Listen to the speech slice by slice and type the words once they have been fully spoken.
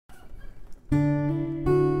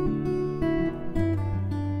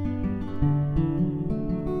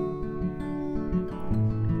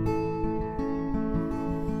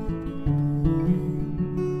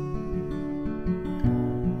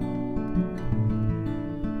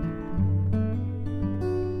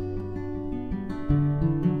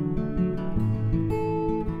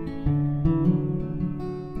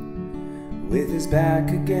his back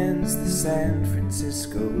against the San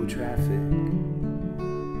Francisco traffic,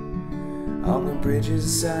 on the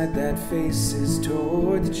bridge's side that faces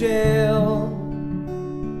toward the jail,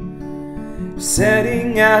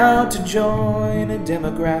 setting out to join a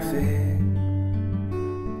demographic.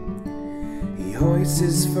 He hoists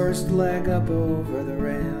his first leg up over the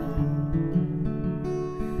rail,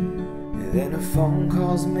 and then a phone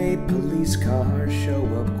call's made, police cars show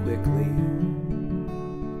up quickly.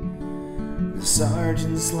 The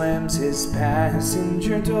sergeant slams his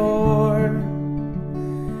passenger door,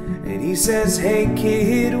 and he says, "Hey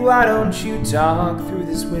kid, why don't you talk through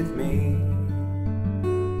this with me?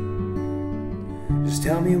 Just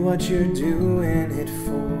tell me what you're doing it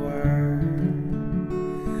for."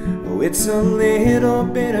 Oh, it's a little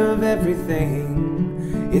bit of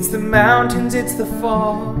everything. It's the mountains, it's the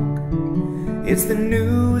fog, it's the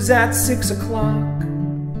news at 6 o'clock,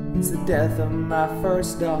 it's the death of my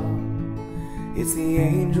first dog, it's the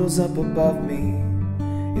angels up above me,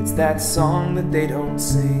 it's that song that they don't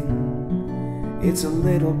sing. It's a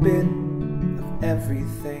little bit of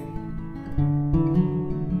everything.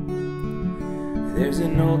 There's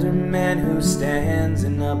an older man who stands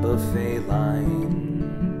in a buffet line.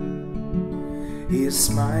 He is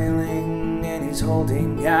smiling and he's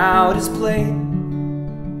holding out his plate,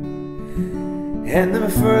 and the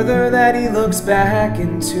further that he looks back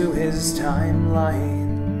into his timeline,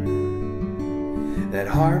 that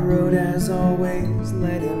hard road has always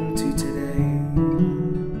led him to today.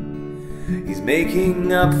 He's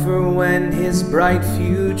making up for when his bright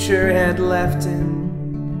future had left him,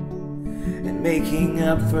 and making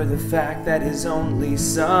up for the fact that his only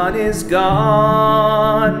son is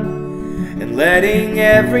gone, and letting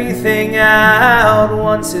everything out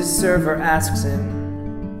once his server asks him,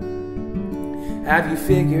 "Have you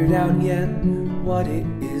figured out yet what it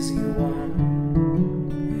is you want?"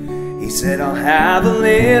 He said, "I'll have a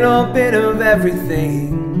little bit of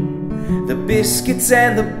everything, the biscuits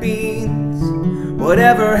and the beans,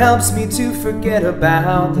 whatever helps me to forget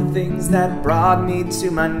about the things that brought me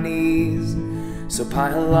to my knees. So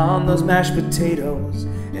pile on those mashed potatoes,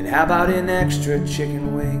 and how about an extra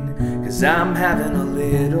chicken wing? 'Cause I'm having a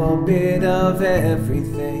little bit of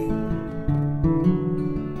everything."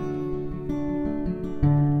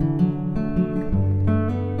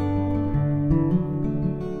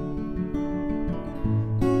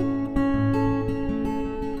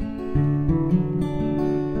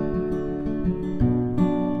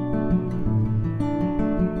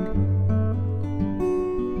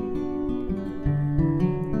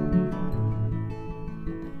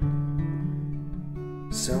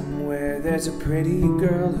 Somewhere there's a pretty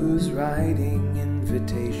girl who's writing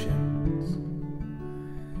invitations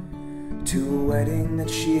to a wedding that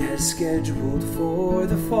she has scheduled for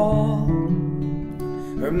the fall.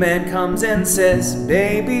 Her man comes and says,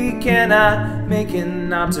 "Baby, can I make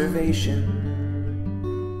an observation?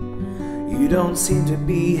 You don't seem to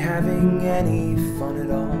be having any fun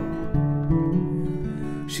at all."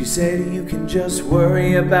 She said, "You can just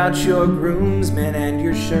worry about your groomsmen and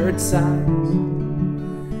your shirt size.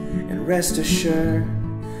 Rest assured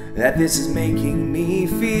that this is making me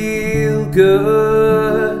feel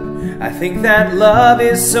good. I think that love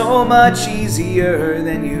is so much easier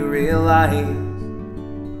than you realize.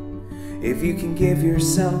 If you can give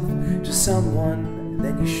yourself to someone,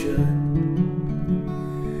 then you should.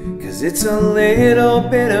 'Cause it's a little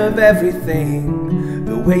bit of everything.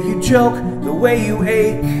 The way you joke, the way you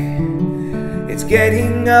ache, it's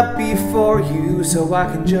getting up before you so I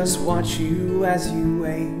can just watch you as you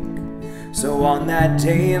ache. So on that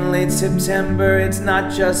day in late September, it's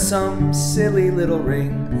not just some silly little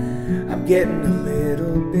ring. I'm getting a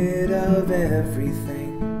little bit of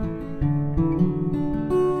everything.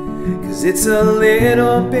 'Cause it's a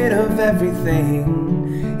little bit of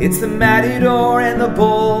everything. It's the matador and the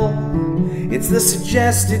bull, it's the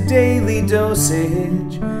suggested daily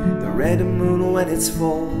dosage, the red moon when it's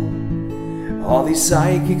full. All these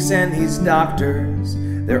psychics and these doctors,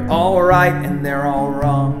 they're all right and they're all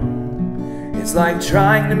wrong. It's like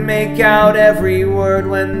trying to make out every word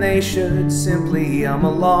when they should simply hum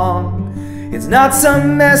along. It's not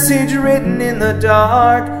some message written in the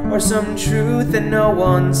dark or some truth that no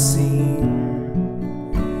one's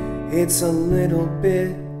seen. It's a little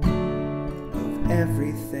bit of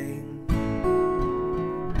everything.